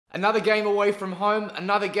Another game away from home,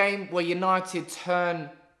 another game where United turn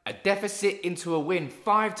a deficit into a win.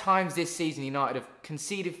 5 times this season United have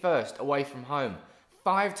conceded first away from home.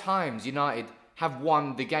 5 times United have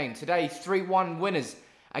won the game. Today, 3-1 winners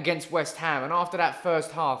against West Ham. And after that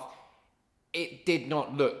first half, it did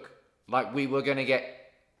not look like we were going to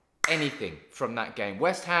get anything from that game.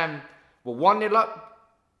 West Ham were 1-0 up,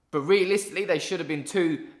 but realistically they should have been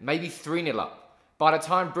 2, maybe 3-0 up. By the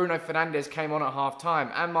time Bruno Fernandes came on at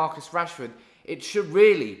half-time and Marcus Rashford, it should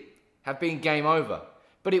really have been game over.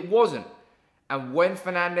 But it wasn't. And when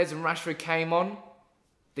Fernandes and Rashford came on,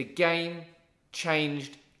 the game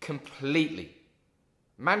changed completely.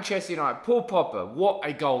 Manchester United, Paul Pogba, what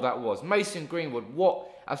a goal that was. Mason Greenwood, what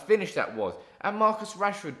a finish that was. And Marcus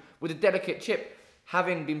Rashford with a delicate chip,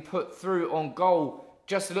 having been put through on goal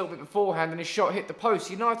just a little bit beforehand and his shot hit the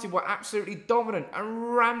post. United were absolutely dominant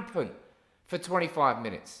and rampant for 25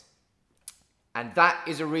 minutes. And that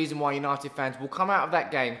is a reason why United fans will come out of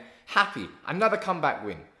that game happy. Another comeback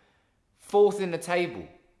win. 4th in the table.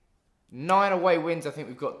 9 away wins I think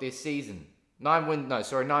we've got this season. 9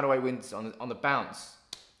 away wins on the bounce.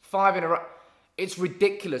 5 in a row. It's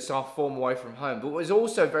ridiculous our form away from home. But what is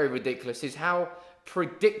also very ridiculous is how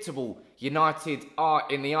predictable United are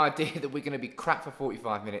in the idea that we're going to be crap for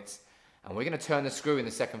 45 minutes and we're going to turn the screw in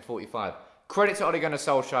the second 45. Credit to Ole Gunnar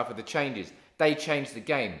Solskjaer for the changes. They changed the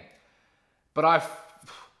game. But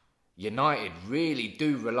United really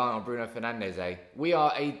do rely on Bruno Fernandes, eh? We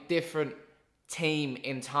are a different team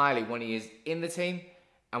entirely when he is in the team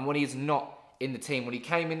and when he is not in the team. When he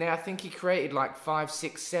came in there, I think he created like 5,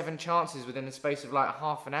 6, 7 chances within the space of like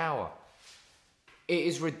half an hour. It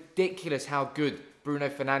is ridiculous how good Bruno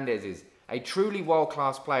Fernandes is. A truly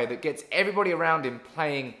world-class player that gets everybody around him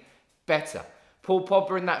playing better. Paul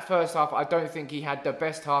Pogba in that first half, I don't think he had the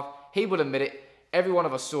best half. He will admit it. Every one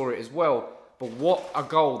of us saw it as well. But what a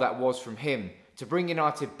goal that was from him to bring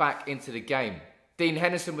United back into the game. Dean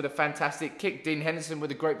Henderson with a fantastic kick. Dean Henderson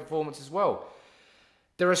with a great performance as well.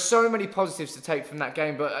 There are so many positives to take from that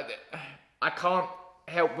game, but I can't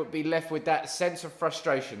help but be left with that sense of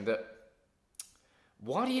frustration that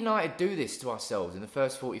why do United do this to ourselves in the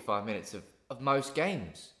first 45 minutes of most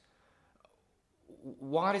games?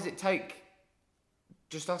 Why does it take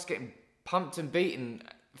just us getting pumped and beaten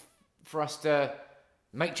for us to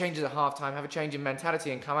make changes at half-time, have a change in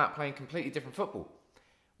mentality and come out playing completely different football?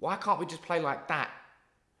 Why can't we just play like that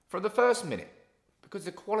from the first minute? Because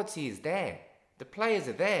the quality is there. The players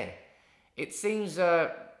are there. It seems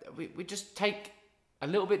we just take a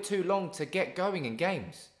little bit too long to get going in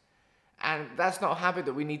games. And that's not a habit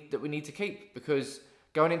that we need to keep, because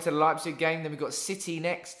going into the Leipzig game, then we've got City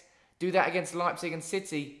next. Do that against Leipzig and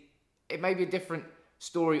City. It may be a different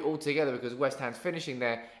story altogether because West Ham's finishing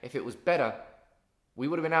there. If it was better, we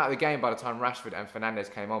would have been out of the game by the time Rashford and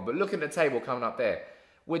Fernandes came on. But look at the table coming up there.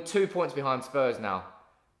 We're 2 points behind Spurs now.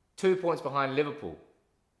 2 points behind Liverpool.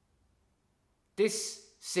 This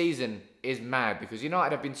season is mad because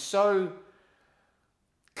United have been so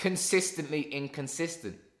consistently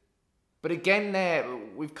inconsistent. But again there,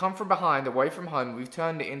 we've come from behind, away from home. We've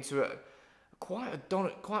turned it into quite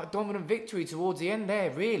a dominant victory towards the end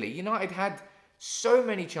there, really. United had so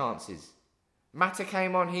many chances. Mata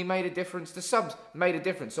came on, he made a difference. The subs made a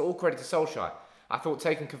difference, so all credit to Solskjaer. I thought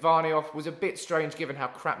taking Cavani off was a bit strange given how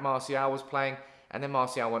crap Martial was playing, and then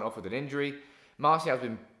Martial went off with an injury. Martial's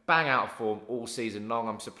been bang out of form all season long.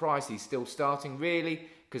 I'm surprised he's still starting, really,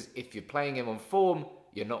 because if you're playing him on form,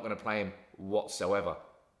 you're not going to play him whatsoever.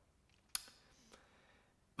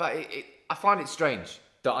 But I find it strange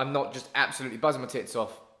that I'm not just absolutely buzzing my tits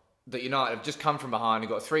off that United have just come from behind and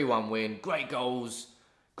got a 3-1 win, great goals,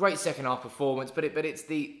 great second half performance, but it's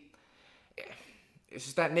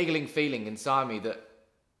just that niggling feeling inside me that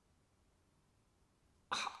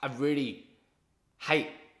I really hate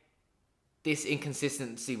this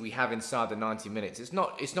inconsistency we have inside the 90 minutes. It's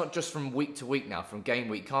not just from week to week now, from game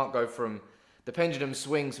week. Can't go from the pendulum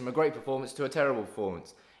swings from a great performance to a terrible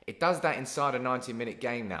performance. It does that inside a 90-minute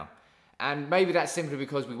game now. And maybe that's simply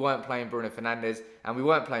because we weren't playing Bruno Fernandes and we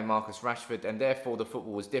weren't playing Marcus Rashford, and therefore the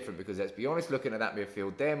football was different. Because let's be honest, looking at that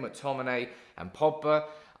midfield there, McTominay and Pogba,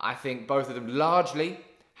 I think both of them largely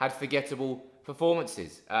had forgettable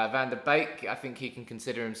performances. Van der Beek, I think he can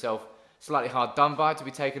consider himself slightly hard done by to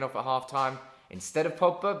be taken off at half-time instead of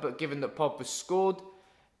Pogba, but given that Pogba scored,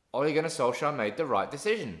 Ole Gunnar Solskjaer made the right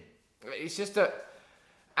decision. It's just that,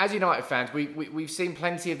 as United fans, we've seen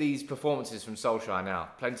plenty of these performances from Solskjaer now.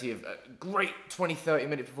 Plenty of great 20,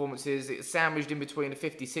 30-minute performances. It's sandwiched in between the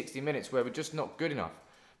 50, 60 minutes where we're just not good enough.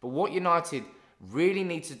 But what United really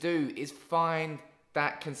need to do is find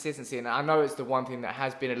that consistency. And I know it's the one thing that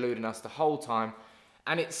has been eluding us the whole time.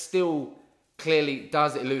 And it still clearly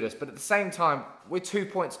does elude us. But at the same time, we're 2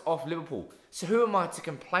 points off Liverpool. So who am I to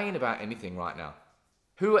complain about anything right now?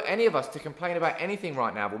 Who are any of us to complain about anything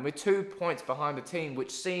right now when we're 2 points behind the team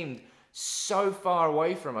which seemed so far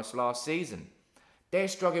away from us last season? They're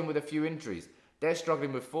struggling with a few injuries. They're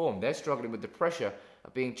struggling with form. They're struggling with the pressure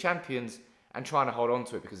of being champions and trying to hold on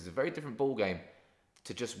to it, because it's a very different ball game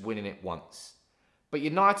to just winning it once. But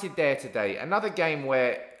United there today, another game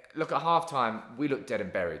where, look, at half-time, we looked dead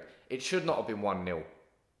and buried. It should not have been 1-0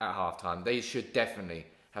 at half-time. They should definitely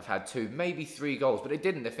have had 2, maybe 3 goals, but they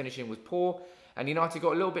didn't. Their finishing was poor, and United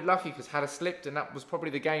got a little bit lucky because Hatter slipped, and that was probably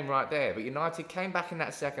the game right there. But United came back in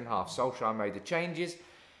that second half. Solskjaer made the changes,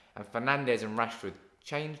 and Fernandes and Rashford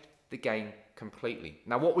changed the game completely.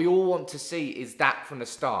 Now, what we all want to see is that from the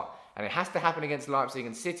start. And it has to happen against Leipzig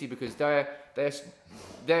and City, because they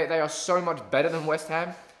are so much better than West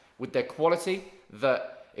Ham with their quality,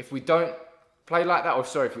 that if we don't play like that, or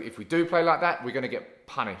sorry, if we do play like that, we're going to get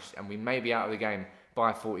punished and we may be out of the game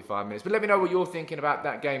by 45 minutes. But let me know what you're thinking about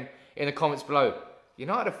that game in the comments below.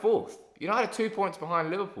 United are 4th. United are 2 points behind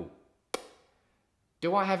Liverpool.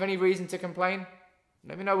 Do I have any reason to complain?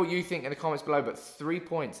 Let me know what you think in the comments below. But 3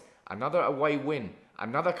 points, another away win,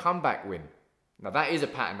 another comeback win. Now that is a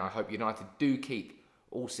pattern I hope United do keep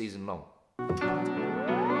all season long.